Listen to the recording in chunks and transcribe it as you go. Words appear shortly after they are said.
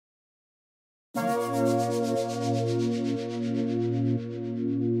Welcome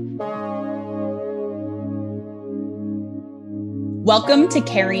to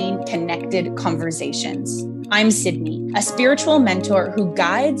Carrying Connected Conversations. I'm Sydney, a spiritual mentor who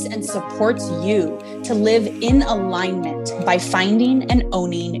guides and supports you to live in alignment by finding and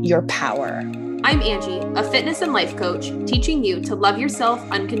owning your power. I'm Angie, a fitness and life coach, teaching you to love yourself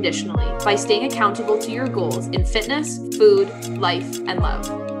unconditionally by staying accountable to your goals in fitness, food, life, and love.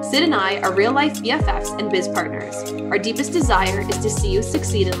 Sid and I are real-life BFFs and biz partners. Our deepest desire is to see you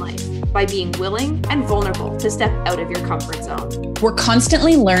succeed in life by being willing and vulnerable to step out of your comfort zone. We're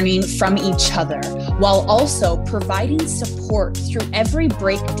constantly learning from each other while also providing support through every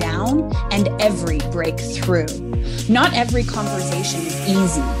breakdown and every breakthrough. Not every conversation is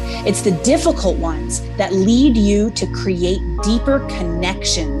easy. It's the difficult ones that lead you to create deeper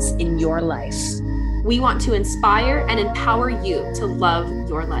connections in your life. We want to inspire and empower you to love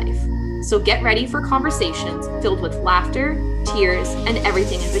your life. So get ready for conversations filled with laughter, tears, and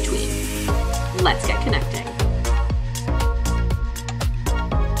everything in between. Let's get connecting.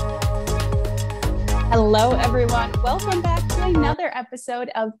 Hello, everyone. Welcome back to another episode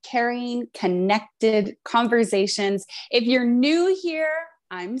of Carrying Connected Conversations. If you're new here,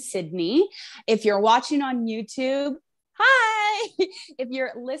 I'm Sydney. If you're watching on YouTube, hi. If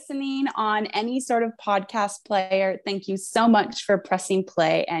you're listening on any sort of podcast player, thank you so much for pressing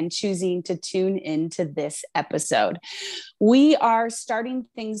play and choosing to tune into this episode. We are starting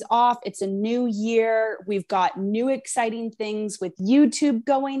things off. It's a new year. We've got new exciting things with YouTube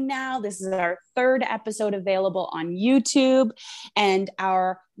going now. This is our third episode available on YouTube and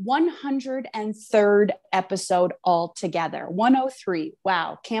our 103rd episode altogether. 103.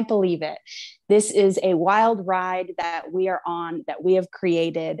 Wow. Can't believe it. This is a wild ride that we are on, that we have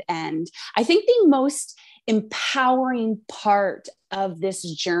created. And I think the most empowering part of this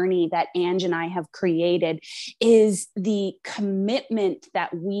journey that Ange and I have created is the commitment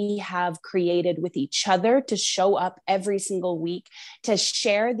that we have created with each other to show up every single week, to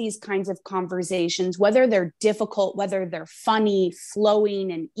share these kinds of conversations, whether they're difficult, whether they're funny,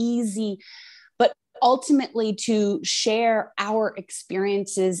 flowing, and easy, but ultimately to share our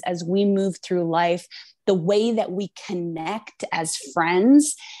experiences as we move through life, the way that we connect as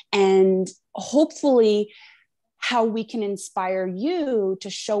friends, and hopefully how we can inspire you to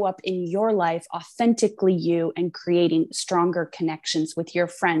show up in your life authentically you and creating stronger connections with your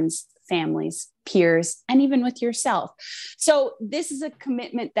friends, families, peers, and even with yourself. So this is a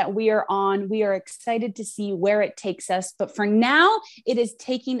commitment that we are on. We are excited to see where it takes us. But for now, it is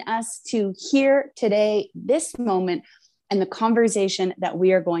taking us to here today, this moment, and the conversation that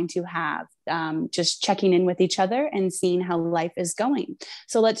we are going to have, just checking in with each other and seeing how life is going.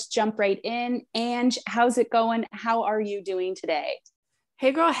 So let's jump right in. Ange, how's it going? How are you doing today?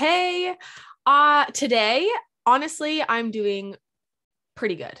 Hey girl, hey. Today, honestly, I'm doing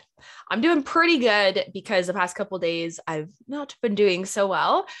pretty good. I'm doing pretty good because the past couple of days I've not been doing so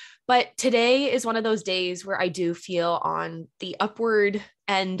well, but today is one of those days where I do feel on the upward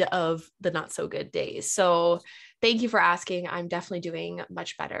end of the not so good days. So thank you for asking. I'm definitely doing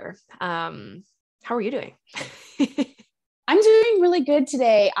much better. How are you doing? I'm doing really good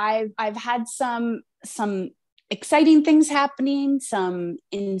today. I've had some exciting things happening, some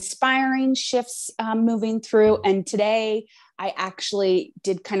inspiring shifts moving through. And today I actually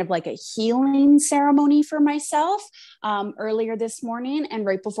did kind of like a healing ceremony for myself earlier this morning. And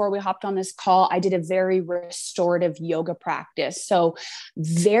right before we hopped on this call, I did a very restorative yoga practice. So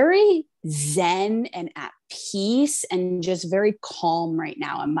very zen and at peace and just very calm right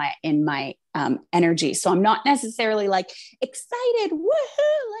now in my energy. So I'm not necessarily like excited,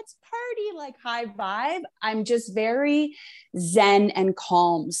 woohoo, let's party, like high vibe. I'm just very zen and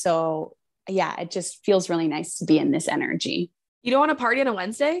calm. So yeah, it just feels really nice to be in this energy. You don't want to party on a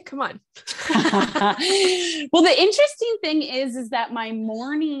Wednesday? Come on. Well, the interesting thing is that my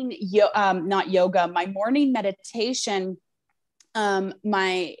morning, my morning meditation, I've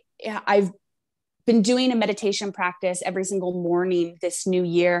been doing a meditation practice every single morning this new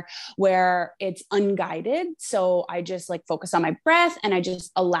year where it's unguided. So I just like focus on my breath and I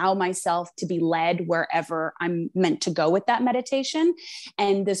just allow myself to be led wherever I'm meant to go with that meditation.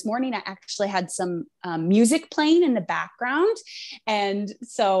 And this morning I actually had some music playing in the background. And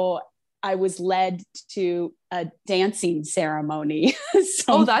so I was led to a dancing ceremony.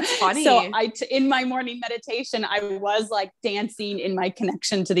 Oh, that's funny. So in my morning meditation, I was like dancing in my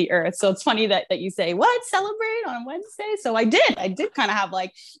connection to the earth. So it's funny that you say, what, celebrate on Wednesday? So I did kind of have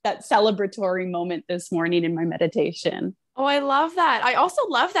like that celebratory moment this morning in my meditation. Oh, I love that. I also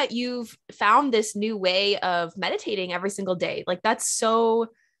love that you've found this new way of meditating every single day. Like that's so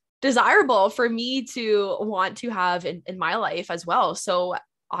desirable for me to want to have in my life as well. So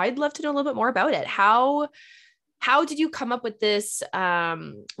I'd love to know a little bit more about it. How did you come up with this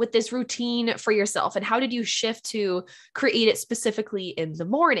routine for yourself, and how did you shift to create it specifically in the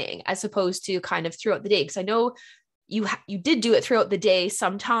morning as opposed to kind of throughout the day? Because I know you did do it throughout the day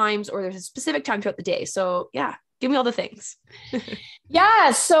sometimes, or there's a specific time throughout the day. So yeah, give me all the things.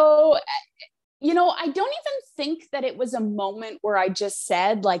 Yeah. So, I don't even think that it was a moment where I just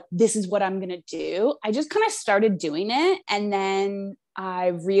said, like, this is what I'm going to do. I just kind of started doing it. And then I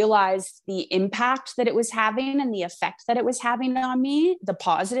realized the impact that it was having and the effect that it was having on me, the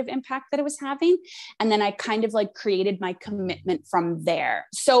positive impact that it was having. And then I kind of like created my commitment from there.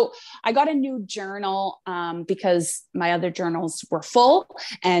 So I got a new journal because my other journals were full.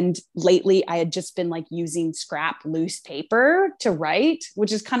 And lately I had just been like using scrap loose paper to write,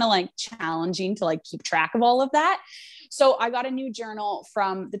 which is kind of like challenging to like keep track of all of that. So I got a new journal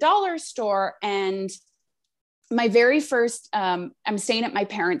from the dollar store, and my very first, I'm staying at my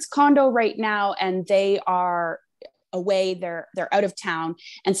parents' condo right now, and they are away. They're out of town.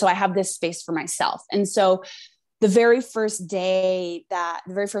 And so I have this space for myself. And so the very first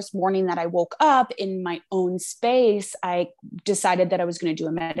morning that I woke up in my own space, I decided that I was going to do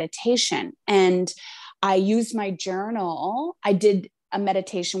a meditation. And I used my journal. I did a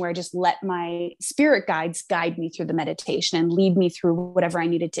meditation where I just let my spirit guides guide me through the meditation and lead me through whatever I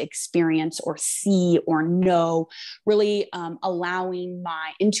needed to experience or see or know, really allowing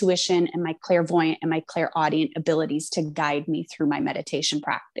my intuition and my clairvoyant and my clairaudient abilities to guide me through my meditation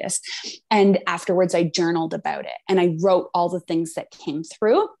practice. And afterwards, I journaled about it and I wrote all the things that came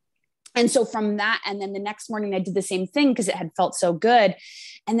through. And so from that, and then the next morning I did the same thing because it had felt so good.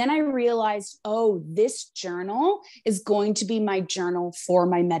 And then I realized, oh, this journal is going to be my journal for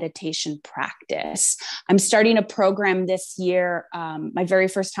my meditation practice. I'm starting a program this year, my very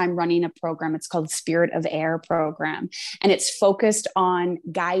first time running a program. It's called Spirit of Air program. And it's focused on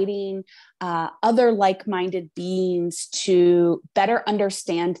guiding other like-minded beings to better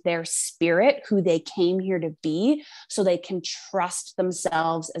understand their spirit, who they came here to be, so they can trust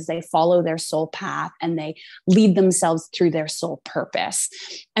themselves as they follow their soul path and they lead themselves through their soul purpose.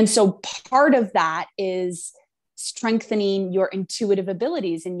 And so part of that is strengthening your intuitive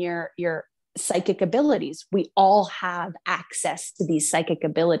abilities and your psychic abilities. We all have access to these psychic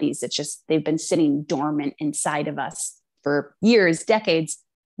abilities. It's just they've been sitting dormant inside of us for years, decades,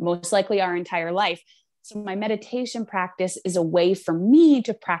 most likely our entire life. So my meditation practice is a way for me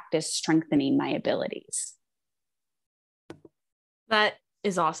to practice strengthening my abilities. That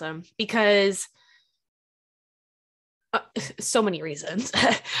is awesome, because so many reasons,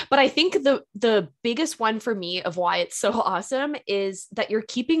 but I think the biggest one for me of why it's so awesome is that you're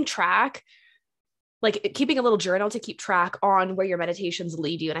keeping track, like keeping a little journal to keep track on where your meditations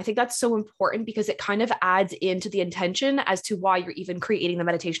lead you. And I think that's so important because it kind of adds into the intention as to why you're even creating the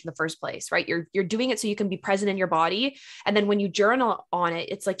meditation in the first place, right? You're doing it so you can be present in your body. And then when you journal on it,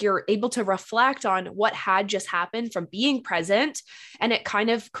 it's like you're able to reflect on what had just happened from being present. And it kind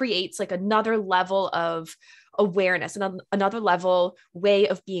of creates like another level of awareness and another level way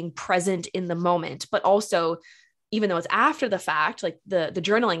of being present in the moment. But also, even though it's after the fact, like the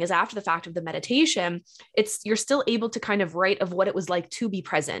journaling is after the fact of the meditation, you're still able to kind of write of what it was like to be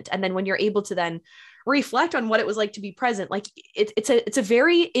present. And then when you're able to then reflect on what it was like to be present, like it's a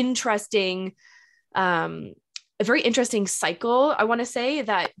very interesting, cycle, I want to say,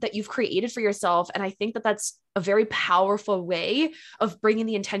 that you've created for yourself. And I think that that's a very powerful way of bringing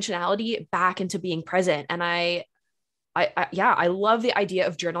the intentionality back into being present. And I love the idea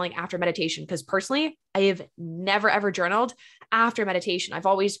of journaling after meditation, because personally, I have never, ever journaled after meditation. I've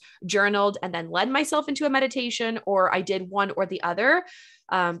always journaled and then led myself into a meditation, or I did one or the other.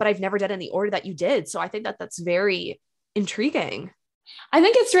 But I've never done it in the order that you did. So I think that that's very intriguing. I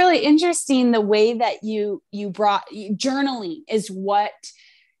think it's really interesting the way that you brought journaling is what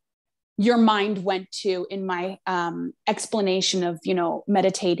your mind went to in my explanation of,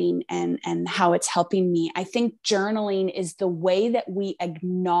 meditating and how it's helping me. I think journaling is the way that we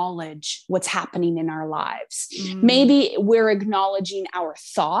acknowledge what's happening in our lives. Maybe we're acknowledging our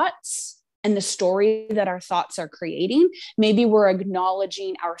thoughts and the story that our thoughts are creating. Maybe we're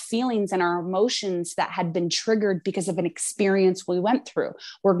acknowledging our feelings and our emotions that had been triggered because of an experience we went through.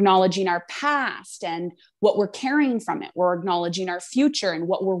 We're acknowledging our past and what we're carrying from it. We're acknowledging our future and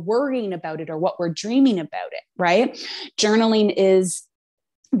what we're worrying about it or what we're dreaming about it, right? Journaling is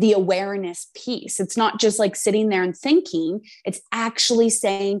the awareness piece. It's not just like sitting there and thinking. It's actually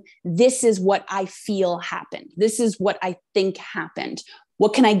saying, this is what I feel happened. This is what I think happened.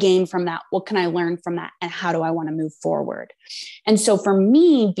 What can I gain from that? What can I learn from that? And how do I want to move forward? And so for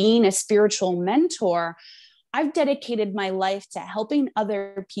me, being a spiritual mentor, I've dedicated my life to helping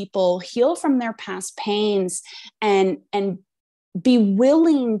other people heal from their past pains and be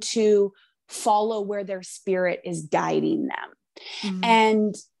willing to follow where their spirit is guiding them. Mm-hmm.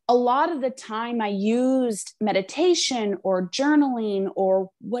 And a lot of the time I used meditation or journaling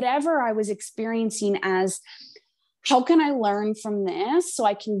or whatever I was experiencing as, how can I learn from this so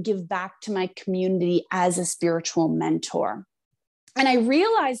I can give back to my community as a spiritual mentor? And I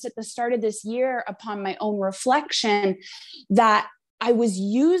realized at the start of this year, upon my own reflection, that I was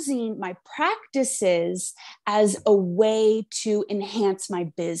using my practices as a way to enhance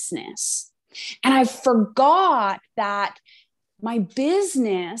my business. And I forgot that my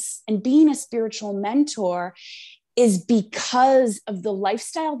business and being a spiritual mentor is because of the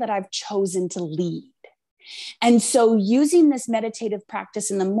lifestyle that I've chosen to lead. And so using this meditative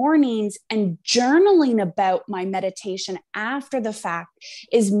practice in the mornings and journaling about my meditation after the fact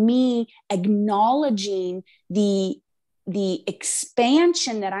is me acknowledging the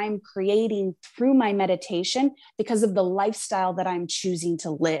expansion that I'm creating through my meditation because of the lifestyle that I'm choosing to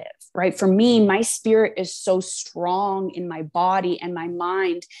live, right? For me, my spirit is so strong in my body and my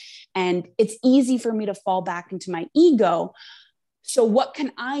mind, and it's easy for me to fall back into my ego. So what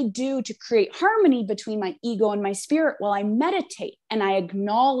can I do to create harmony between my ego and my spirit? Well, I meditate and I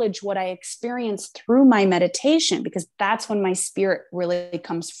acknowledge what I experience through my meditation, because that's when my spirit really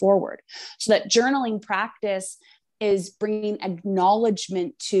comes forward. So that journaling practice is bringing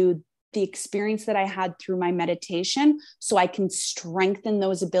acknowledgement to the experience that I had through my meditation, so I can strengthen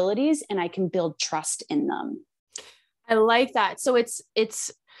those abilities and I can build trust in them. I like that. So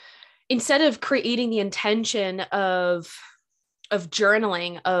it's instead of creating the intention of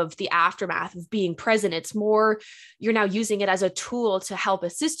journaling, of the aftermath, of being present, it's more, you're now using it as a tool to help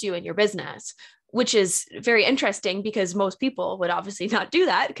assist you in your business, which is very interesting because most people would obviously not do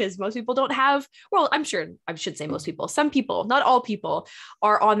that, because most people don't have, well, I'm sure I should say most people, some people, not all people,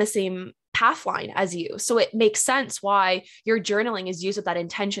 are on the same path line as you. So it makes sense why your journaling is used with that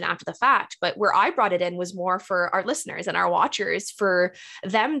intention after the fact. But where I brought it in was more for our listeners and our watchers, for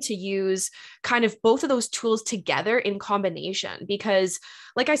them to use kind of both of those tools together in combination. Because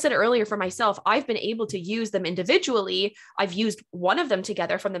like I said earlier, for myself, I've been able to use them individually. I've used one of them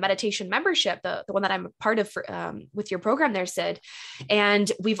together from the meditation membership, the one that I'm a part of for, with your program there, Sid.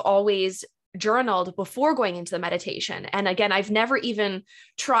 And we've always journaled before going into the meditation. And again, I've never even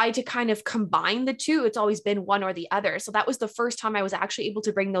tried to kind of combine the two. It's always been one or the other. So that was the first time I was actually able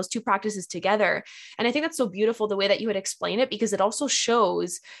to bring those two practices together. And I think that's so beautiful the way that you would explain it, because it also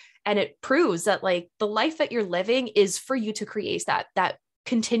shows and it proves that like the life that you're living is for you to create that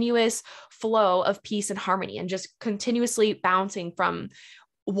continuous flow of peace and harmony, and just continuously bouncing from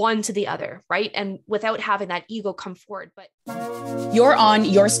one to the other, right? And without having that ego come forward. But you're on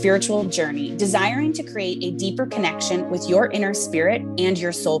your spiritual journey, desiring to create a deeper connection with your inner spirit and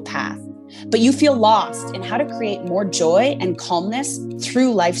your soul path, but you feel lost in how to create more joy and calmness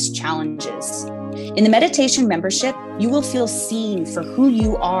through life's challenges. In the meditation membership, you will feel seen for who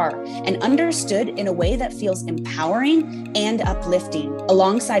you are and understood in a way that feels empowering and uplifting,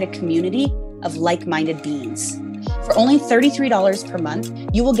 alongside a community of like-minded beings. For only $33 per month,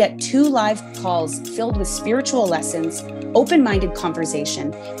 you will get 2 live calls filled with spiritual lessons, open-minded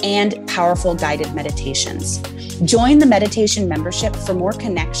conversation, and powerful guided meditations. Join the meditation membership for more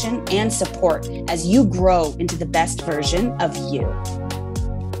connection and support as you grow into the best version of you.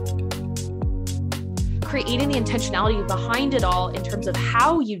 Creating the intentionality behind it all in terms of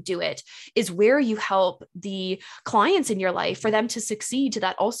how you do it is where you help the clients in your life for them to succeed to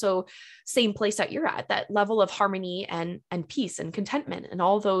that also same place that you're at, that level of harmony and peace and contentment and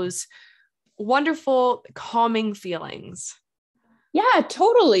all those wonderful calming feelings. Yeah,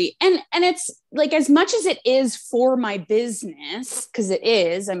 totally. And it's like, as much as it is for my business, because it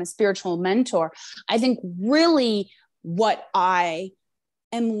is, I'm a spiritual mentor, I think really what I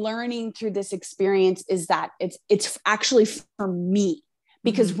am learning through this experience is that it's actually for me.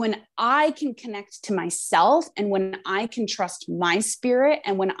 Because when I can connect to myself, and when I can trust my spirit,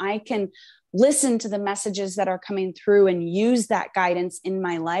 and when I can listen to the messages that are coming through and use that guidance in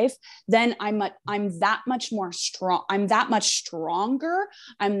my life, then I'm that much more strong. I'm that much stronger.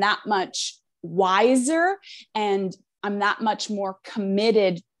 I'm that much wiser, and I'm that much more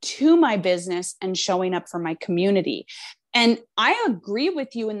committed to my business and showing up for my community. And I agree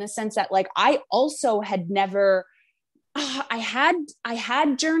with you in the sense that, like, I also had never, I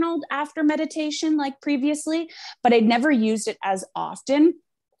had journaled after meditation like previously, but I'd never used it as often.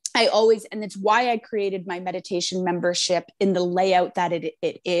 I always, and it's why I created my meditation membership in the layout that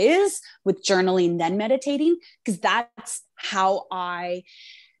it is, with journaling, then meditating, because that's how I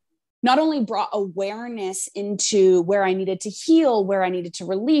not only brought awareness into where I needed to heal, where I needed to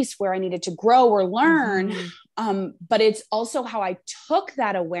release, where I needed to grow or learn. But it's also how I took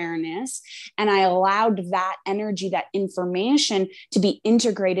that awareness and I allowed that energy, that information to be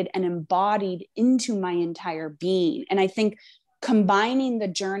integrated and embodied into my entire being. And I think combining the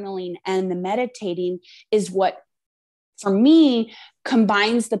journaling and the meditating is what, for me,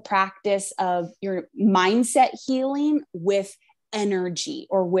 combines the practice of your mindset healing with energy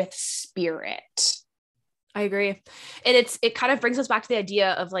or with spirit. I agree. And it kind of brings us back to the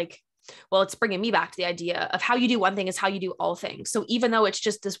idea of like, well, it's bringing me back to the idea of how you do one thing is how you do all things. So even though it's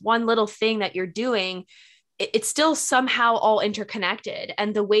just this one little thing that you're doing, it's still somehow all interconnected.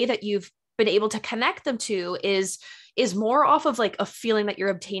 And the way that you've been able to connect them to is more off of like a feeling that you're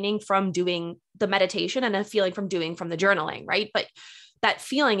obtaining from doing the meditation and a feeling from the journaling, right? But that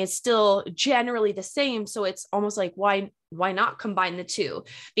feeling is still generally the same. So it's almost like, why not combine the two?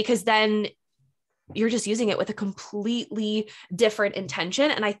 Because then you're just using it with a completely different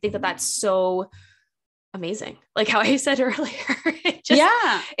intention. And I think that that's so amazing. Like how I said earlier,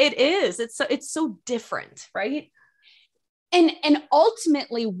 it is, it's so different. Right. And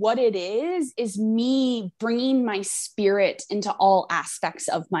ultimately what it is me bringing my spirit into all aspects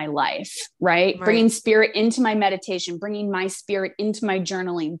of my life, right? Bringing spirit into my meditation, bringing my spirit into my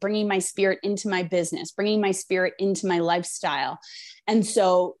journaling, bringing my spirit into my business, bringing my spirit into my lifestyle. And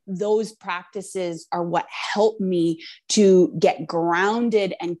so those practices are what help me to get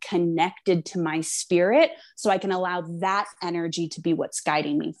grounded and connected to my spirit so I can allow that energy to be what's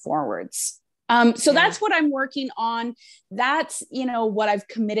guiding me forwards. That's what I'm working on. That's, what I've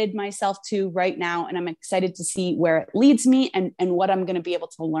committed myself to right now. And I'm excited to see where it leads me and what I'm going to be able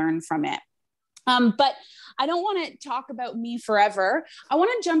to learn from it. But I don't want to talk about me forever. I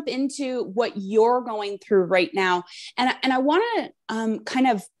want to jump into what you're going through right now. And I want to kind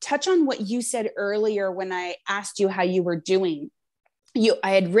of touch on what you said earlier when I asked you how you were doing.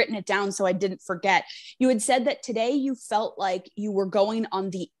 I had written it down so I didn't forget. You had said that today you felt like you were going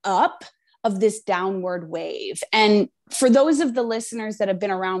on the up of this downward wave. And for those of the listeners that have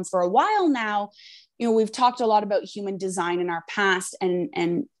been around for a while now, we've talked a lot about human design in our past.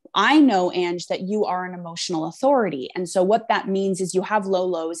 And I know, Ange, that you are an emotional authority. And so what that means is you have low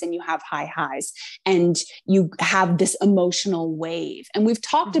lows and you have high highs, and you have this emotional wave. And we've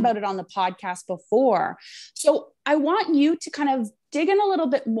talked about it on the podcast before. So I want you to kind of dig in a little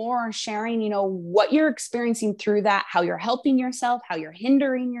bit more, sharing, what you're experiencing through that, how you're helping yourself, how you're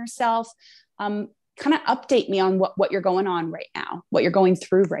hindering yourself. Kind of update me on what you're going on right now, what you're going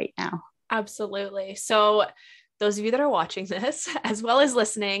through right now. Absolutely. So those of you that are watching this, as well as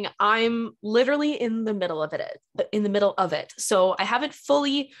listening, I'm literally in the middle of it. So I haven't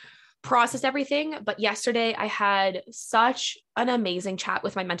fully processed everything, but yesterday I had such an amazing chat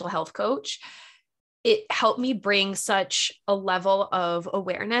with my mental health coach. It helped me bring such a level of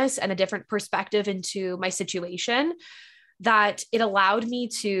awareness and a different perspective into my situation that it allowed me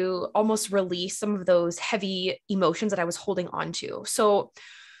to almost release some of those heavy emotions that I was holding on to. So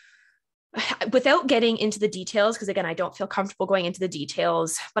without getting into the details, because again, I don't feel comfortable going into the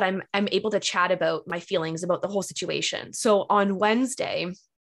details, but I'm able to chat about my feelings about the whole situation. So on Wednesday,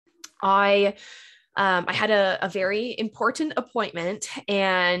 I had a very important appointment,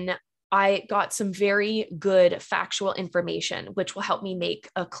 and I got some very good factual information, which will help me make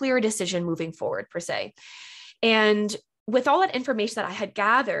a clear decision moving forward, per se. And with all that information that I had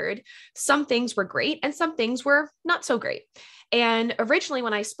gathered, some things were great and some things were not so great. And originally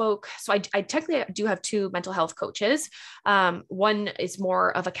when I spoke, so I technically do have two mental health coaches. One is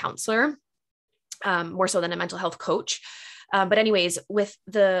more of a counselor, more so than a mental health coach. But anyways, with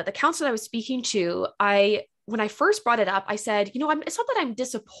the counselor I was speaking to, when I first brought it up, I said, it's not that I'm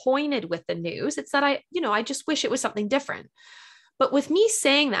disappointed with the news. It's that I just wish it was something different. But with me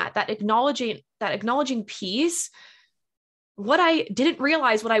saying that acknowledging piece, what I didn't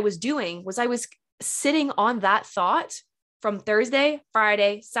realize what I was doing was I was sitting on that thought from Thursday,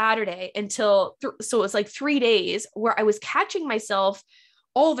 Friday, Saturday until, so it was like 3 days where I was catching myself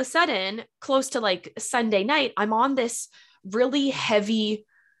all of a sudden close to like Sunday night. I'm on this really heavy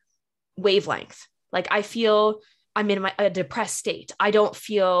wavelength. Like I feel I'm in a depressed state. I don't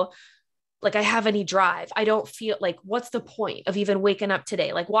feel like I have any drive. I don't feel like, what's the point of even waking up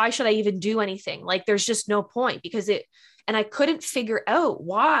today? Like, why should I even do anything? Like, there's just no point and I couldn't figure out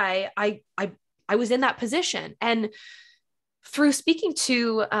why I was in that position. And through speaking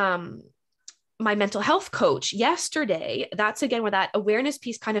to my mental health coach yesterday, that's again where that awareness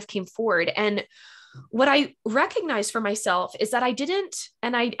piece kind of came forward. And what I recognized for myself is that I didn't,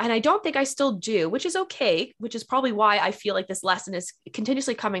 and I don't think I still do, which is okay, which is probably why I feel like this lesson is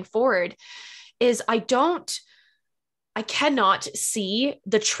continuously coming forward, is I cannot see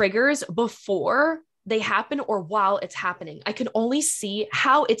the triggers before they happen or while it's happening. I can only see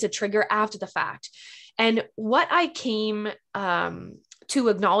how it's a trigger after the fact. And what I came to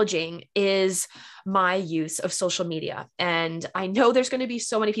acknowledging is my use of social media. And I know there's going to be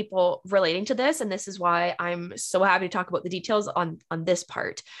so many people relating to this, and this is why I'm so happy to talk about the details on this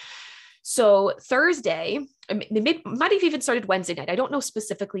part. So Thursday, might have even started Wednesday night. I don't know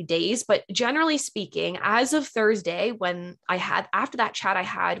specifically days, but generally speaking, as of Thursday, when after that chat I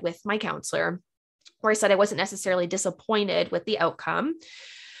had with my counselor, where I said I wasn't necessarily disappointed with the outcome,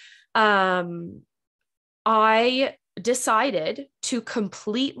 I decided to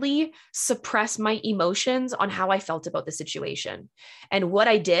completely suppress my emotions on how I felt about the situation. And what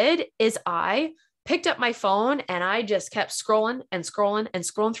I did is I picked up my phone and I just kept scrolling and scrolling and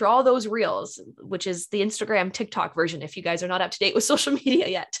scrolling through all those reels, which is the Instagram TikTok version, if you guys are not up to date with social media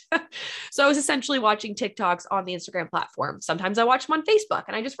yet. So I was essentially watching TikToks on the Instagram platform. Sometimes I watch them on Facebook,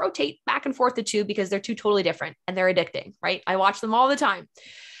 and I just rotate back and forth the two because they're two totally different and they're addicting, right? I watch them all the time.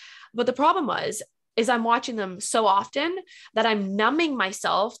 But the problem is I'm watching them so often that I'm numbing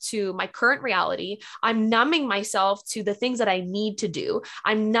myself to my current reality. I'm numbing myself to the things that I need to do.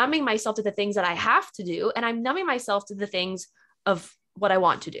 I'm numbing myself to the things that I have to do. And I'm numbing myself to the things of what I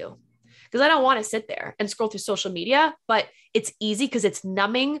want to do. Because I don't want to sit there and scroll through social media, but it's easy because it's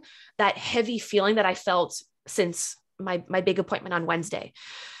numbing that heavy feeling that I felt since my big appointment on Wednesday.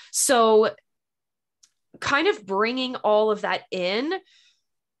 So kind of bringing all of that in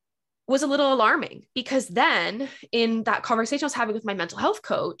was a little alarming, because then in that conversation I was having with my mental health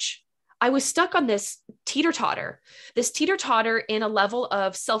coach, I was stuck on this teeter-totter in a level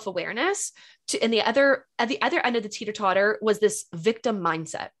of self-awareness and at the other end of the teeter-totter was this victim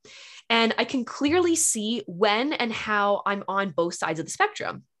mindset. And I can clearly see when and how I'm on both sides of the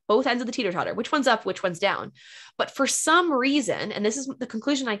spectrum, both ends of the teeter-totter, which one's up, which one's down. But for some reason, and this is the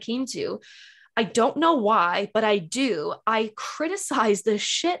conclusion I came to, I don't know why, but I criticize the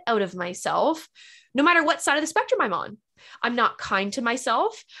shit out of myself, no matter what side of the spectrum I'm on. I'm not kind to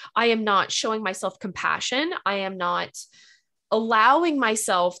myself. I am not showing myself compassion. I am not allowing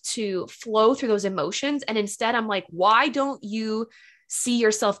myself to flow through those emotions. And instead I'm like, why don't you see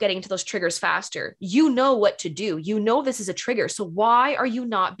yourself getting into those triggers faster? You know what to do. You know this is a trigger. So why are you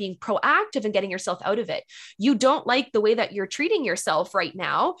not being proactive and getting yourself out of it? You don't like the way that you're treating yourself right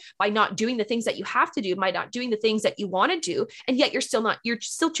now by not doing the things that you have to do, by not doing the things that you want to do, and yet you're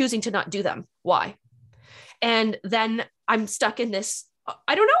still choosing to not do them. Why? And then I'm stuck in this,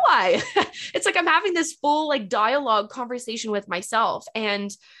 I don't know why. It's like I'm having this full like dialogue conversation with myself.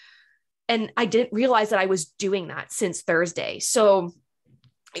 And I didn't realize that I was doing that since Thursday. So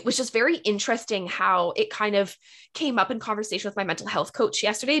it was just very interesting how it kind of came up in conversation with my mental health coach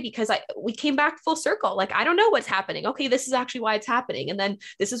yesterday, because we came back full circle. Like, I don't know what's happening. Okay, this is actually why it's happening. And then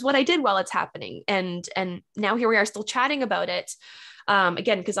this is what I did while it's happening. And now here we are still chatting about it.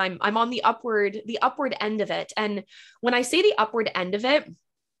 Again, because I'm on the upward end of it. And when I say the upward end of it,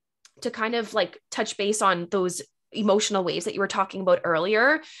 to kind of like touch base on those emotional waves that you were talking about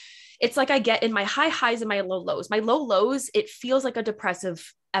earlier, it's like I get in my high highs and my low lows. My low lows, it feels like a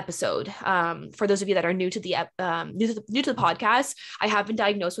depressive episode. For those of you that are new to the podcast, I have been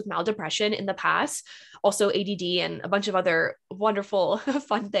diagnosed with mild depression in the past, also ADD and a bunch of other wonderful,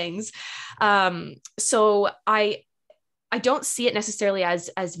 fun things. So I don't see it necessarily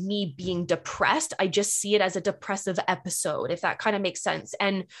as me being depressed. I just see it as a depressive episode, if that kind of makes sense.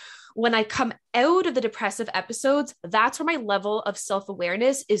 And when I come out of the depressive episodes, that's where my level of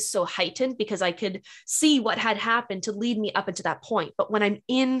self-awareness is so heightened, because I could see what had happened to lead me up into that point. But when I'm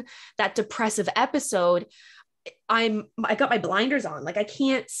in that depressive episode, I got my blinders on. Like, I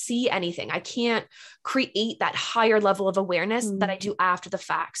can't see anything. I can't create that higher level of awareness that I do after the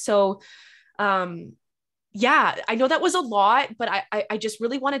fact. So, yeah, I know that was a lot, but I just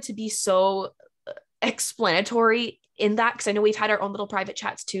really wanted to be so explanatory in that, because I know we've had our own little private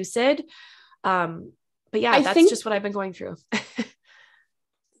chats too, Sid. But yeah, that's just what I've been going through.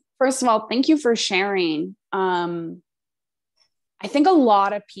 First of all, thank you for sharing. I think a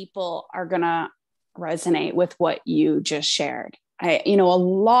lot of people are going to resonate with what you just shared. A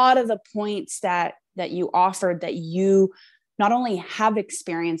lot of the points that you offered, that you not only have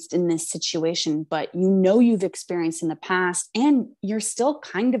experienced in this situation, but you've experienced in the past, and you're still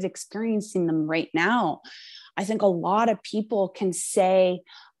kind of experiencing them right now. I think a lot of people can say,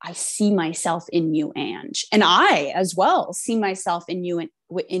 I see myself in you, Ange. And I as well see myself in you,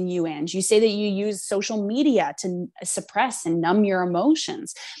 Ange. You say that you use social media to suppress and numb your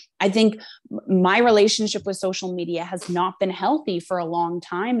emotions. I think my relationship with social media has not been healthy for a long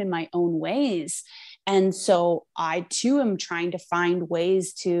time in my own ways. And so I too am trying to find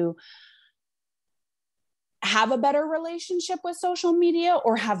ways to have a better relationship with social media,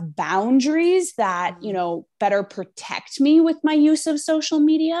 or have boundaries that, better protect me with my use of social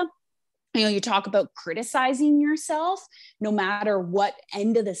media. You talk about criticizing yourself, no matter what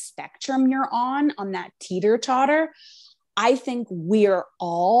end of the spectrum you're on that teeter totter. I think we're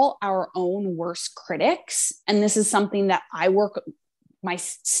all our own worst critics. And this is something that I work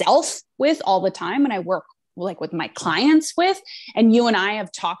myself with all the time. And I work with my clients with, and you and I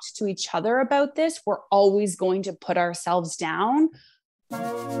have talked to each other about this. We're always going to put ourselves down.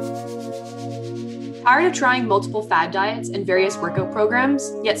 Tired of trying multiple fad diets and various workout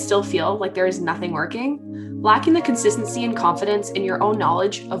programs, yet still feel like there is nothing working? Lacking the consistency and confidence in your own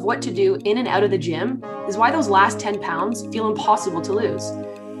knowledge of what to do in and out of the gym is why those last 10 pounds feel impossible to lose.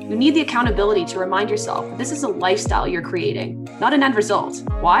 You need the accountability to remind yourself that this is a lifestyle you're creating, not an end result.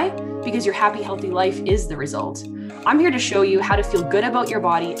 Why? Because your happy, healthy life is the result. I'm here to show you how to feel good about your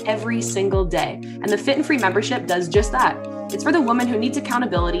body every single day, and the Fit and Free membership does just that. It's for the woman who needs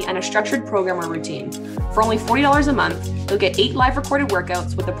accountability and a structured program or routine. For only $40 a month, you'll get 8 live recorded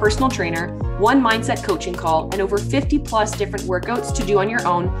workouts with a personal trainer, 1 mindset coaching call, and over 50 plus different workouts to do on your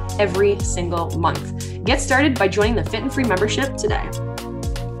own every single month. Get started by joining the Fit and Free membership today.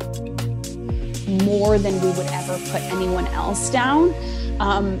 More than we would ever put anyone else down.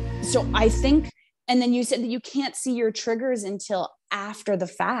 So I think, and then you said that you can't see your triggers until after the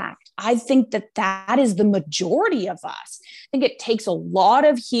fact. I think that is the majority of us. I think it takes a lot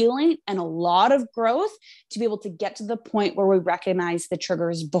of healing and a lot of growth to be able to get to the point where we recognize the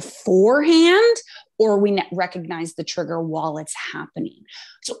triggers beforehand, or we recognize the trigger while it's happening.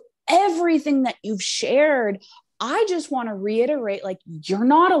 So everything that you've shared, I just want to reiterate, you're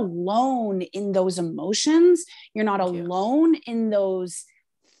not alone in those emotions. You're not alone in those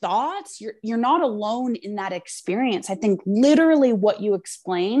thoughts. You're not alone in that experience. I think literally what you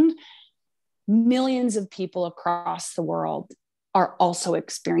explained, millions of people across the world are also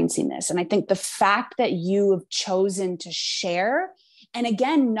experiencing this. And I think the fact that you have chosen to share, and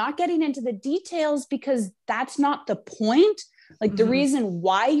again, not getting into the details because that's not the point. The reason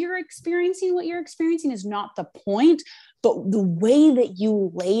why you're experiencing what you're experiencing is not the point, but the way that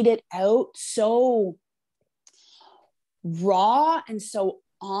you laid it out so raw and so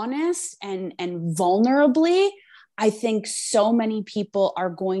honest and vulnerably, I think so many people are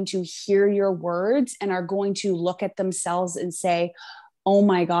going to hear your words and are going to look at themselves and say, oh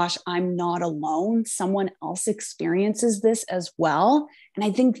my gosh, I'm not alone. Someone else experiences this as well. And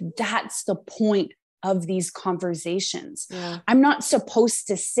I think that's the point of these conversations. Yeah. I'm not supposed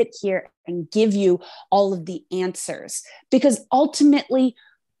to sit here and give you all of the answers, because ultimately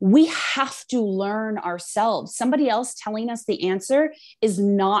we have to learn ourselves. Somebody else telling us the answer is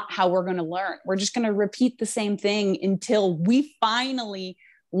not how we're going to learn. We're just going to repeat the same thing until we finally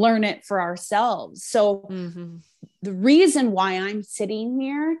learn it for ourselves. So the reason why I'm sitting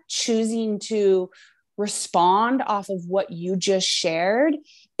here choosing to respond off of what you just shared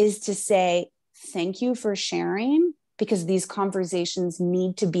is to say, thank you for sharing, because these conversations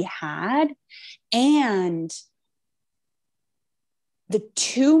need to be had. And the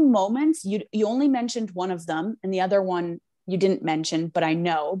 2 moments, you only mentioned one of them, and the other one you didn't mention, but I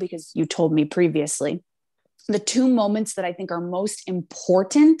know because you told me previously. The 2 moments that I think are most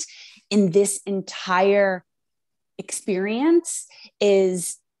important in this entire experience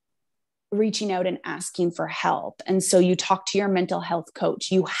is reaching out and asking for help. And so you talk to your mental health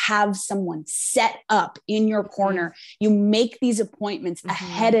coach, you have someone set up in your corner, you make these appointments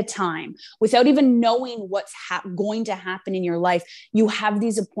ahead of time without even knowing what's going to happen in your life. You have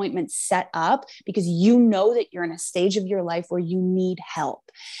these appointments set up because you know that you're in a stage of your life where you need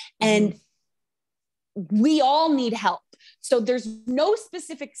help. And we all need help. So there's no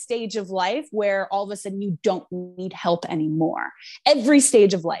specific stage of life where all of a sudden you don't need help anymore. Every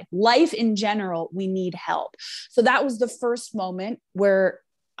stage of life in general, we need help. So that was the first moment where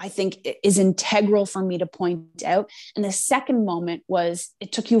I think it is integral for me to point out. And the second moment was,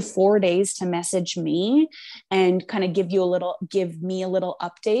 it took you 4 days to message me and kind of give me a little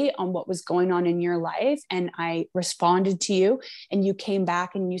update on what was going on in your life. And I responded to you, and you came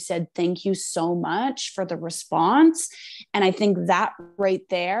back and you said, thank you so much for the response. And I think that right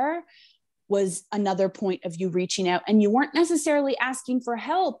there was another point of you reaching out, and you weren't necessarily asking for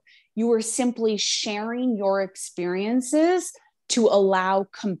help. You were simply sharing your experiences to allow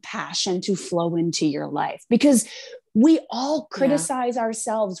compassion to flow into your life, because we all criticize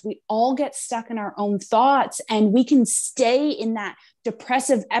ourselves. We all get stuck in our own thoughts, and we can stay in that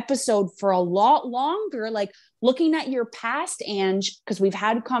depressive episode for a lot longer, like looking at your past, Ange, because we've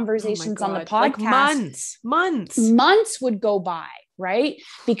had conversations on the podcast. Like months would go by, right?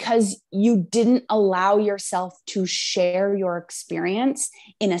 Because you didn't allow yourself to share your experience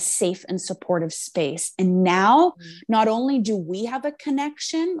in a safe and supportive space. And now, not only do we have a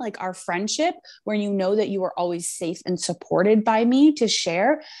connection, like our friendship, where you know that you are always safe and supported by me to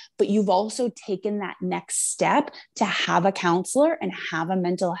share, but you've also taken that next step to have a counselor and have a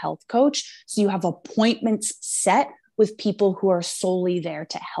mental health coach. So you have appointments set with people who are solely there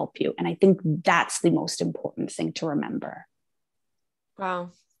to help you. And I think that's the most important thing to remember.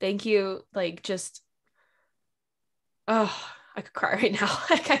 Wow. Thank you. Like, just, oh, I could cry right now.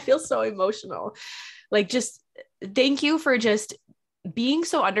 Like, I feel so emotional. Like, just thank you for just being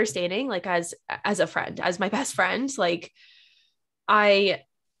so understanding, like as a friend, as my best friend. Like, I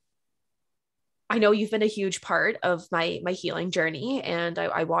know you've been a huge part of my healing journey, and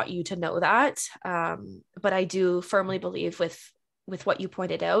I want you to know that. But I do firmly believe with what you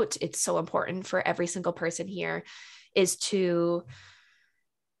pointed out, it's so important for every single person here is to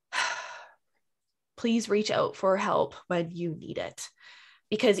please reach out for help when you need it.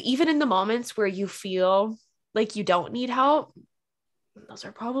 Because even in the moments where you feel like you don't need help, those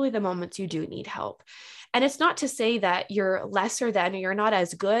are probably the moments you do need help. And it's not to say that you're lesser than, or you're not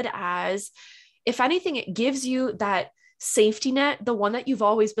as good as. If anything, it gives you that safety net, the one that you've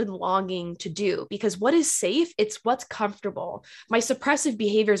always been longing to do. Because what is safe? It's what's comfortable. My suppressive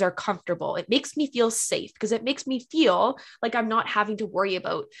behaviors are comfortable. It makes me feel safe because it makes me feel like I'm not having to worry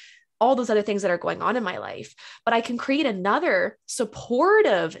about all those other things that are going on in my life, but I can create another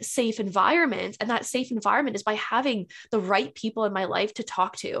supportive, safe environment. And that safe environment is by having the right people in my life to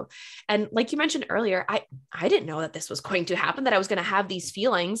talk to. And like you mentioned earlier, I didn't know that this was going to happen, that I was going to have these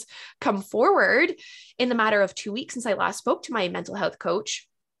feelings come forward in the matter of 2 weeks since I last spoke to my mental health coach.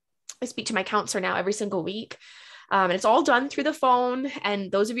 I speak to my counselor now every single week. And it's all done through the phone.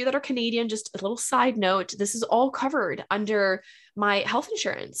 And those of you that are Canadian, just a little side note, this is all covered under my health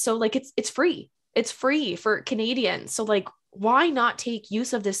insurance. So like it's free. It's free for Canadians. So like, why not take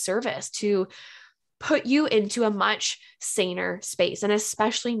use of this service to put you into a much saner space? And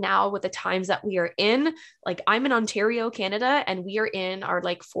especially now with the times that we are in, like I'm in Ontario, Canada, and we are in our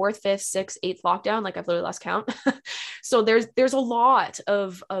like 4th, 5th, 6th, 8th lockdown. Like I've literally lost count. So there's a lot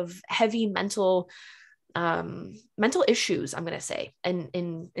of heavy mental issues, I'm going to say, and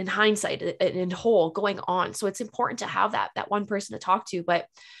in hindsight, in whole going on. So it's important to have that one person to talk to, but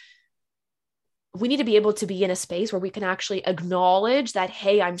we need to be able to be in a space where we can actually acknowledge that,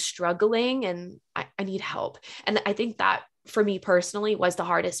 hey, I'm struggling and I need help. And I think that for me personally was the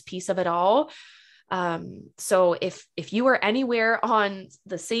hardest piece of it all. So if you are anywhere on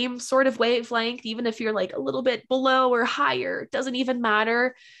the same sort of wavelength, even if you're like a little bit below or higher, it doesn't even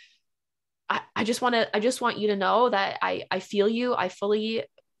matter. I just want you to know that I feel you. I fully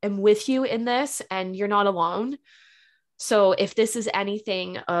am with you in this, and you're not alone. So if this is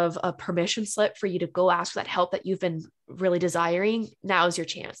anything of a permission slip for you to go ask for that help that you've been really desiring, now is your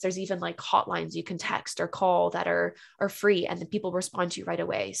chance. There's even like hotlines you can text or call that are free, and then people respond to you right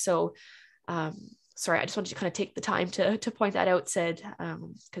away. So, sorry, I just wanted to kind of take the time to point that out, Sid,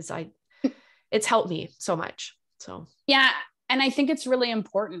 because it's helped me so much. So yeah. And I think it's really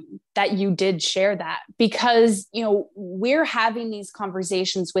important that you did share that, because, you know, we're having these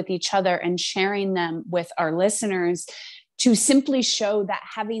conversations with each other and sharing them with our listeners to simply show that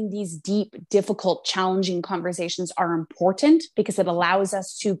having these deep, difficult, challenging conversations are important, because it allows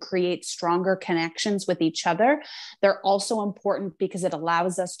us to create stronger connections with each other. They're also important because it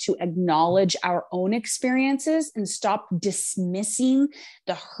allows us to acknowledge our own experiences and stop dismissing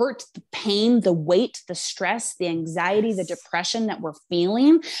the hurt, the pain, the weight, the stress, the anxiety, the depression that we're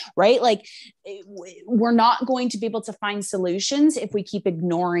feeling, right? Like we're not going to be able to find solutions if we keep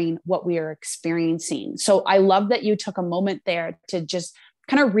ignoring what we are experiencing. So I love that you took a moment there to just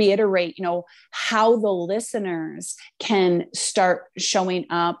kind of reiterate, you know, how the listeners can start showing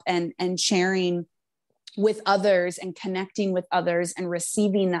up and sharing with others and connecting with others and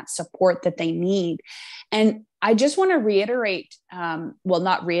receiving that support that they need. And I just want to reiterate, well,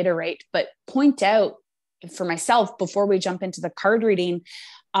 not reiterate, but point out for myself before we jump into the card reading.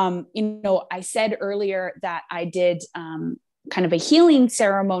 You know, I said earlier that I did kind of a healing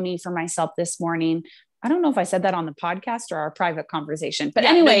ceremony for myself this morning. I don't know if I said that on the podcast or our private conversation, but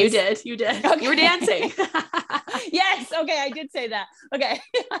anyway, no, you did. Okay. You were dancing. Yes. Okay. I did say that. Okay.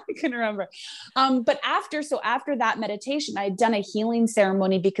 I couldn't remember. But after that meditation, I had done a healing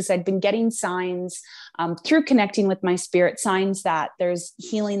ceremony because I'd been getting signs through connecting with my spirit, signs that there's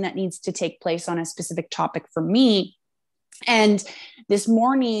healing that needs to take place on a specific topic for me. And this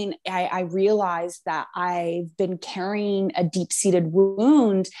morning, I realized that I've been carrying a deep-seated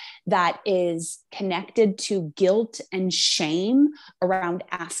wound that is connected to guilt and shame around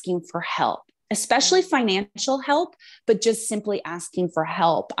asking for help, especially financial help, but just simply asking for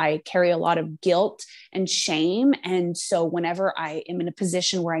help. I carry a lot of guilt and shame. And so whenever I am in a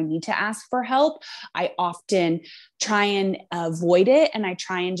position where I need to ask for help, I often try and avoid it. And I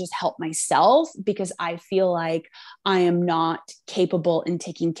try and just help myself because I feel like I am not capable in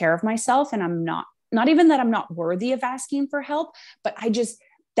taking care of myself. And I'm not even that I'm not worthy of asking for help, but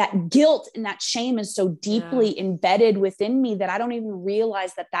that guilt and that shame is so deeply embedded within me that I don't even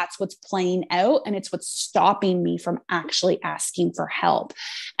realize that that's what's playing out. And it's what's stopping me from actually asking for help.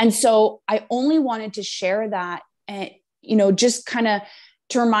 And so I only wanted to share that, and, just kind of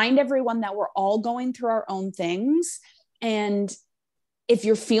to remind everyone that we're all going through our own things. And if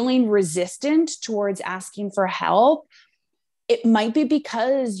you're feeling resistant towards asking for help, it might be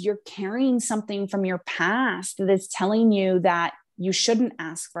because you're carrying something from your past that's telling you that you shouldn't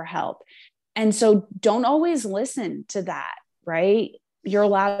ask for help. And so don't always listen to that, right? You're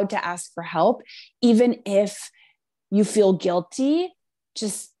allowed to ask for help. Even if you feel guilty,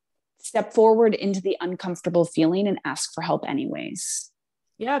 just step forward into the uncomfortable feeling and ask for help anyways.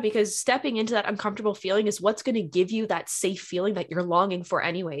 Yeah, because stepping into that uncomfortable feeling is what's going to give you that safe feeling that you're longing for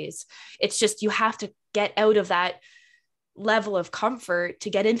anyways. It's just, you have to get out of that level of comfort to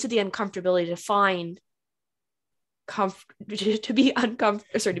get into the uncomfortability to find to be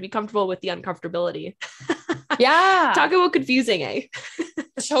comfortable with the uncomfortability. Yeah. Talk about confusing, eh?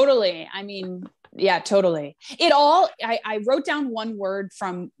 Totally. I mean, yeah, totally. I wrote down one word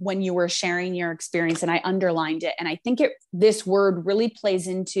from when you were sharing your experience and I underlined it. And I think this word really plays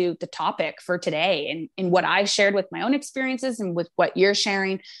into the topic for today and in what I shared with my own experiences and with what you're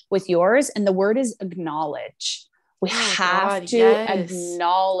sharing with yours. And the word is acknowledge. We have to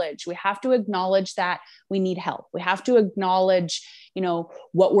acknowledge that we need help. We have to acknowledge,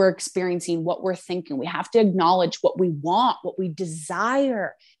 what we're experiencing, what we're thinking. We have to acknowledge what we want, what we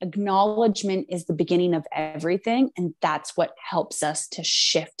desire. Acknowledgement is the beginning of everything. And that's what helps us to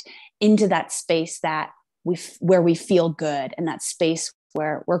shift into that space where we feel good, and that space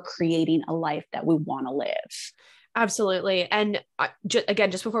where we're creating a life that we want to live. Absolutely. And again,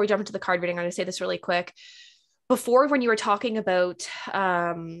 just before we jump into the card reading, I'm going to say this really quick. Before, when you were talking about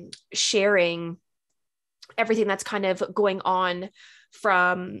sharing everything that's kind of going on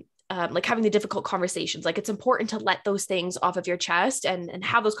from like having the difficult conversations, like it's important to let those things off of your chest and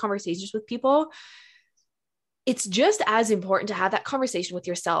have those conversations with people. It's just as important to have that conversation with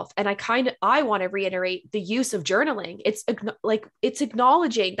yourself. And I want to reiterate the use of journaling. It's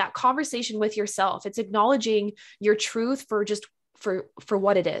acknowledging that conversation with yourself. It's acknowledging your truth for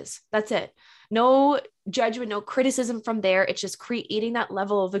what it is. That's it. No judgment, no criticism from there. It's just creating that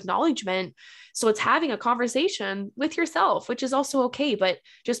level of acknowledgement. So it's having a conversation with yourself, which is also okay, but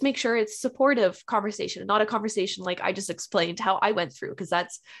just make sure it's supportive conversation, not a conversation like I just explained how I went through, because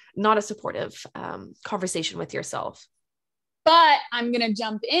that's not a supportive conversation with yourself. But I'm going to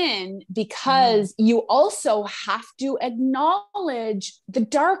jump in because you also have to acknowledge the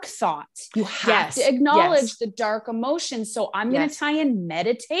dark thoughts. You have to acknowledge the dark emotions. So I'm going to tie in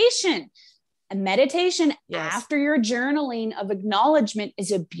meditation. And meditation after your journaling of acknowledgement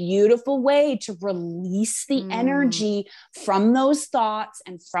is a beautiful way to release the energy from those thoughts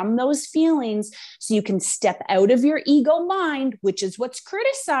and from those feelings, so you can step out of your ego mind, which is what's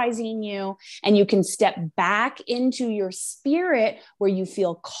criticizing you, and you can step back into your spirit where you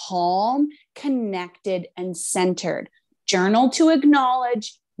feel calm, connected, and centered. Journal to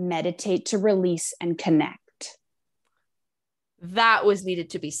acknowledge, meditate to release and connect. That was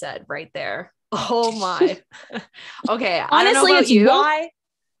needed to be said right there. Oh my. Okay. Honestly, I don't know about it's you. why.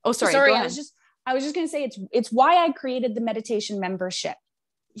 Oh, sorry. I was just going to say it's why I created the meditation membership.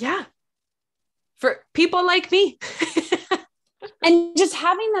 Yeah. For people like me. And just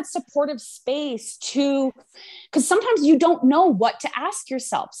having that supportive space because sometimes you don't know what to ask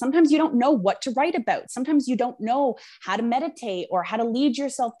yourself. Sometimes you don't know what to write about. Sometimes you don't know how to meditate or how to lead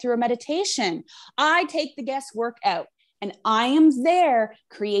yourself through a meditation. I take the guesswork out. And I am there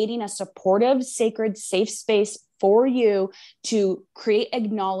creating a supportive, sacred, safe space for you to create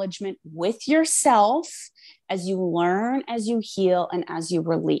acknowledgement with yourself as you learn, as you heal, and as you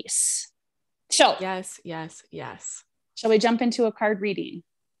release. So, yes. Shall we jump into a card reading?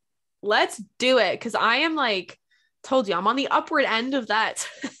 Let's do it. Because I am like told you I'm on the upward end of that,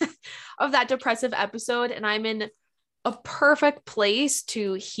 of that depressive episode. And I'm in a perfect place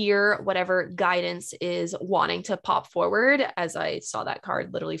to hear whatever guidance is wanting to pop forward as I saw that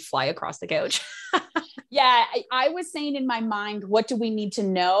card literally fly across the couch. Yeah, I was saying in my mind, what do we need to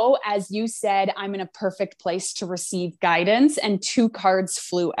know? As you said, I'm in a perfect place to receive guidance, and 2 cards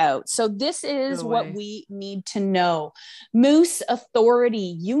flew out. So this is what we need to know. Moose,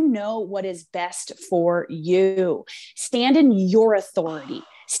 authority. You know what is best for you. Stand in your authority.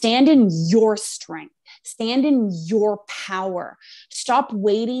 Stand in your strength. Stand in your power. Stop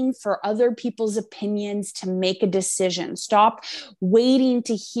waiting for other people's opinions to make a decision. Stop waiting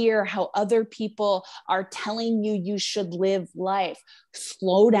to hear how other people are telling you you should live life.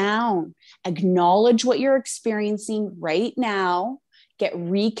 Slow down. Acknowledge what you're experiencing right now. Get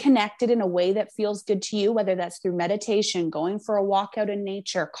reconnected in a way that feels good to you, whether that's through meditation, going for a walk out in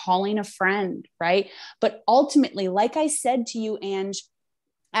nature, calling a friend, right? But ultimately, like I said to you, Ange,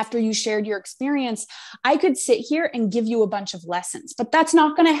 after you shared your experience, I could sit here and give you a bunch of lessons, but that's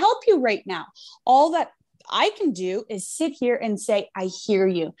not going to help you right now. All that I can do is sit here and say, I hear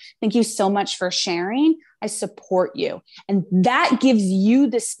you. Thank you so much for sharing. I support you. And that gives you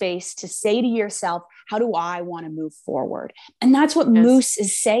the space to say to yourself, how do I want to move forward? And that's what Moose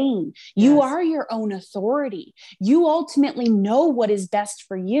is saying. You are your own authority. You ultimately know what is best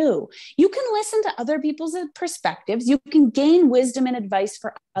for you. You can listen to other people's perspectives. You can gain wisdom and advice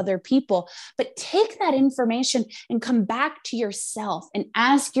for other people, but take that information and come back to yourself and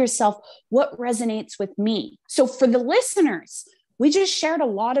ask yourself, what resonates with me? So for the listeners, we just shared a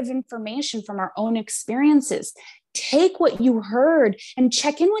lot of information from our own experiences. Take what you heard and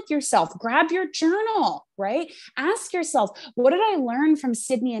check in with yourself. Grab your journal, right? Ask yourself, what did I learn from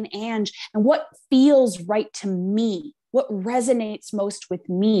Sydney and Ange? And what feels right to me? What resonates most with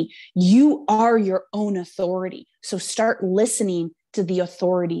me? You are your own authority. So start listening to the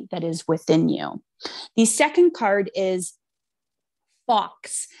authority that is within you. The second card is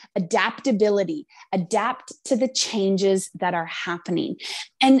Fox, adaptability, adapt to the changes that are happening.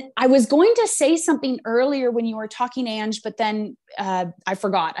 And I was going to say something earlier when you were talking, Ange, but then I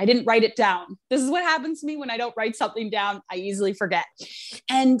forgot. I didn't write it down. This is what happens to me when I don't write something down. I easily forget.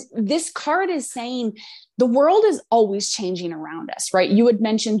 And this card is saying the world is always changing around us, right? You had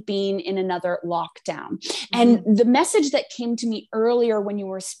mentioned being in another lockdown. And the message that came to me earlier when you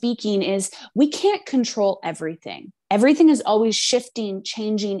were speaking is we can't control everything. Everything is always shifting,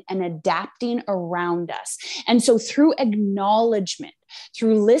 changing, and adapting around us. And so through acknowledgement,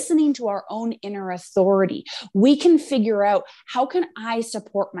 through listening to our own inner authority, we can figure out, how can I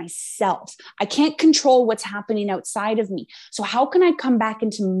support myself? I can't control what's happening outside of me. So how can I come back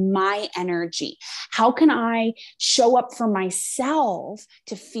into my energy? How can I show up for myself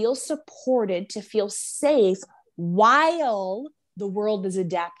to feel supported, to feel safe while the world is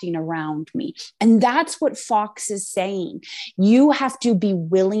adapting around me? And that's what Fox is saying. You have to be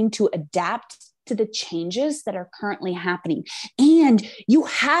willing to adapt to the changes that are currently happening. And you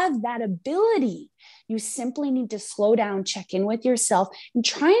have that ability. You simply need to slow down, check in with yourself, and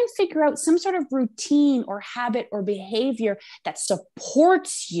try and figure out some sort of routine or habit or behavior that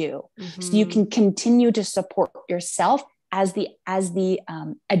supports you, so you can continue to support yourself as the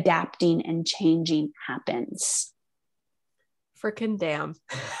adapting and changing happens. Freaking damn.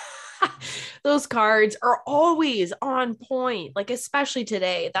 Those cards are always on point, like especially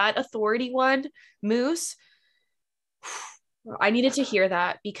today. That authority one, Moose, I needed to hear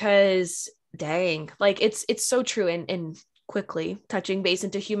that because dang, like it's so true. And quickly touching base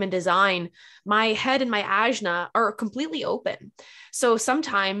into human design, my head and my ajna are completely open. So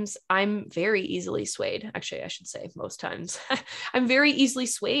sometimes I'm very easily swayed. Actually, I should say most times I'm very easily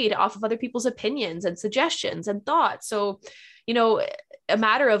swayed off of other people's opinions and suggestions and thoughts. So, you know, a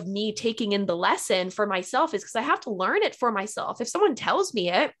matter of me taking in the lesson for myself is because I have to learn it for myself. If someone tells me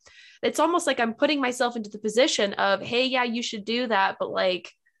it, it's almost like I'm putting myself into the position of, hey, yeah, you should do that, but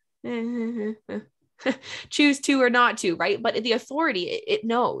like, choose to or not to, right? But the authority, it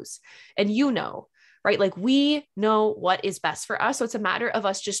knows, and you know, right? Like we know what is best for us. So it's a matter of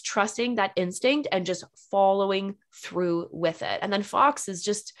us just trusting that instinct and just following through with it. And then Fox is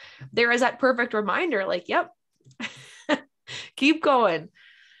just, there is that perfect reminder, like, yep, keep going.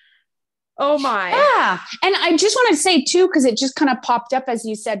 Oh my. Yeah. And I just want to say too, because it just kind of popped up as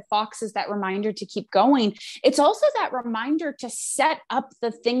you said, Fox is that reminder to keep going. It's also that reminder to set up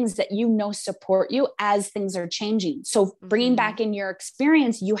the things that you know support you as things are changing. So bringing back in your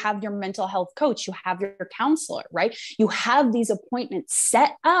experience, you have your mental health coach, you have your counselor, right? You have these appointments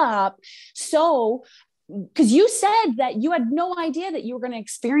set up. So because you said that you had no idea that you were going to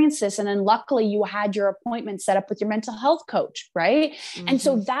experience this. And then luckily you had your appointment set up with your mental health coach, right? Mm-hmm. And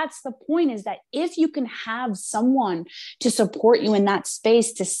so that's the point, is that if you can have someone to support you in that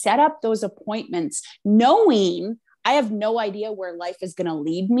space, to set up those appointments, knowing I have no idea where life is going to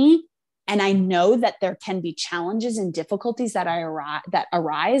lead me. And I know that there can be challenges and difficulties that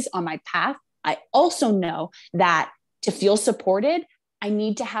arise on my path. I also know that to feel supported, I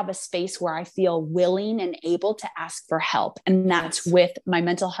need to have a space where I feel willing and able to ask for help. And that's with my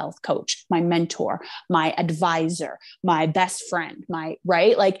mental health coach, my mentor, my advisor, my best friend,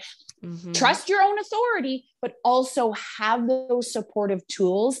 right? Like trust your own authority, but also have those supportive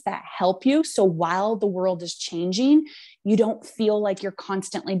tools that help you. So while the world is changing, you don't feel like you're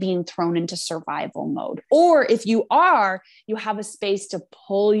constantly being thrown into survival mode. Or if you are, you have a space to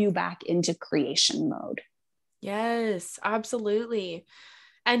pull you back into creation mode. Yes, absolutely.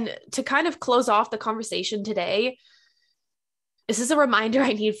 And to kind of close off the conversation today, this is a reminder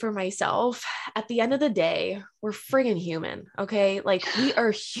I need for myself. At the end of the day, we're friggin' human, okay? Like, we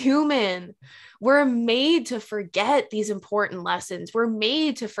are human. We're made to forget these important lessons. We're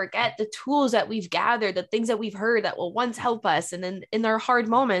made to forget the tools that we've gathered, the things that we've heard that will once help us. And then in our hard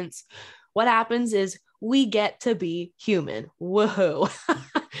moments, what happens is we get to be human. Whoa.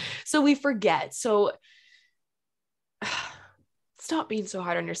 So we forget. So stop being so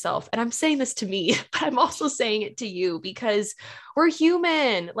hard on yourself. And I'm saying this to me, but I'm also saying it to you, because we're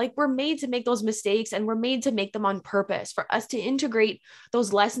human. Like, we're made to make those mistakes, and we're made to make them on purpose, for us to integrate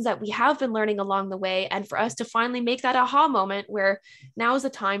those lessons that we have been learning along the way. And for us to finally make that aha moment where now is the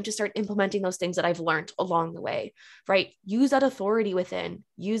time to start implementing those things that I've learned along the way, right? Use that authority within,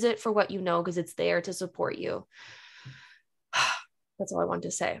 use it for what you know, because it's there to support you. That's all I wanted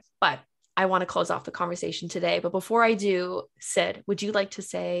to say. But I want to close off the conversation today. But before I do, Sid, would you like to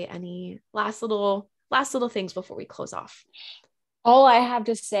say any last little things before we close off? All I have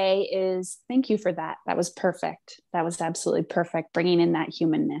to say is thank you for that. That was perfect. That was absolutely perfect, bringing in that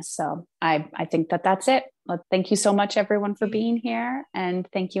humanness. So I think that's it. Well, thank you so much, everyone, for being here. And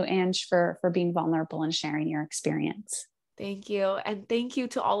thank you, Ange, for being vulnerable and sharing your experience. Thank you. And thank you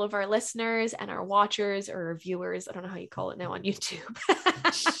to all of our listeners and our watchers or viewers. I don't know how you call it now on YouTube.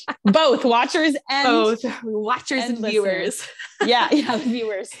 Both watchers and viewers. Yeah,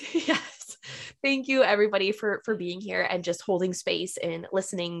 viewers. Yes. Thank you, everybody, for being here and just holding space and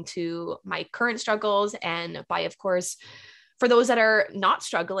listening to my current struggles. And by, of course, for those that are not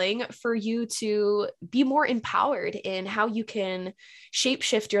struggling, for you to be more empowered in how you can shape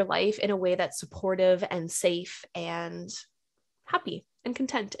shift your life in a way that's supportive and safe and happy and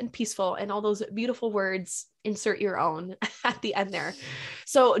content and peaceful, and all those beautiful words, insert your own at the end there.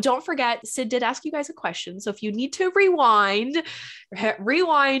 So don't forget, Sid did ask you guys a question. So if you need to rewind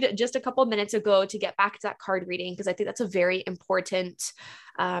just a couple of minutes ago to get back to that card reading, because I think that's a very important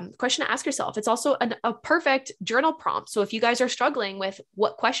question to ask yourself. It's also a perfect journal prompt. So if you guys are struggling with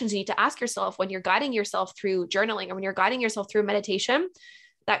what questions you need to ask yourself when you're guiding yourself through journaling, or when you're guiding yourself through meditation,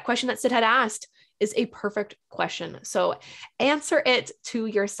 that question that Sid had asked is a perfect question. So answer it to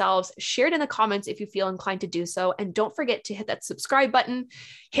yourselves, share it in the comments if you feel inclined to do so. And don't forget to hit that subscribe button,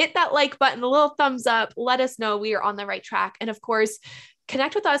 hit that like button, the little thumbs up, let us know we are on the right track. And of course,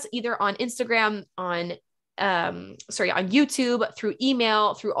 connect with us either on Instagram, on YouTube, through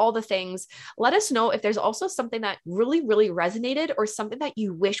email, through all the things. Let us know if there's also something that really, really resonated, or something that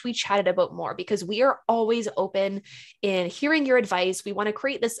you wish we chatted about more, because we are always open in hearing your advice. We want to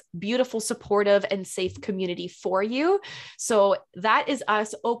create this beautiful, supportive, and safe community for you. So that is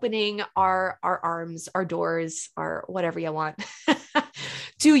us opening our arms, our doors, our whatever you want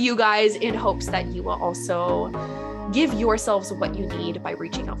to you guys, in hopes that you will also give yourselves what you need by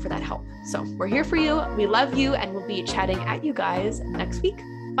reaching out for that help. So we're here for you. We love you, and we'll be chatting at you guys next week.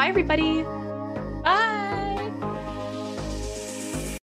 Bye, everybody. Bye.